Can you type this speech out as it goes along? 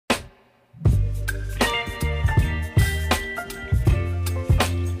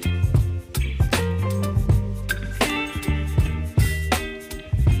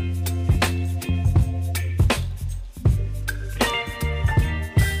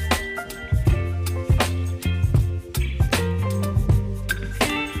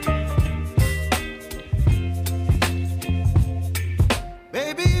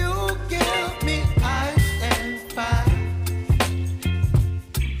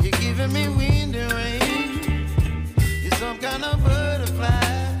giving me wind and rain. You're some kind of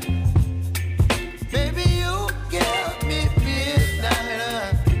butterfly. Baby, you give me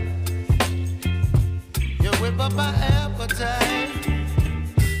midnight. You whip up my appetite.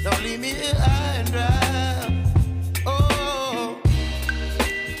 Don't leave me here high and dry. Oh,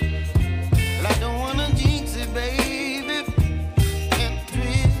 well, I don't wanna jinx it, baby, and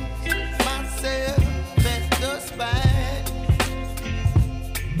twist myself at the spine.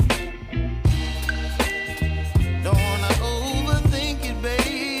 Don't wanna overthink it,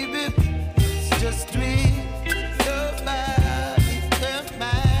 baby. It's just twist your body and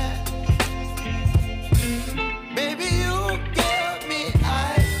mine. Baby, you give me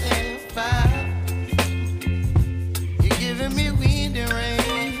ice and fire. You're giving me wind and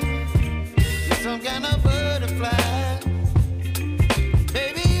rain. You're some kind of butterfly.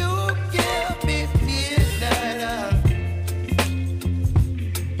 Baby, you give me midnight.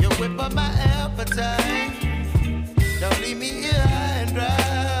 You whip up my appetite. Don't leave me here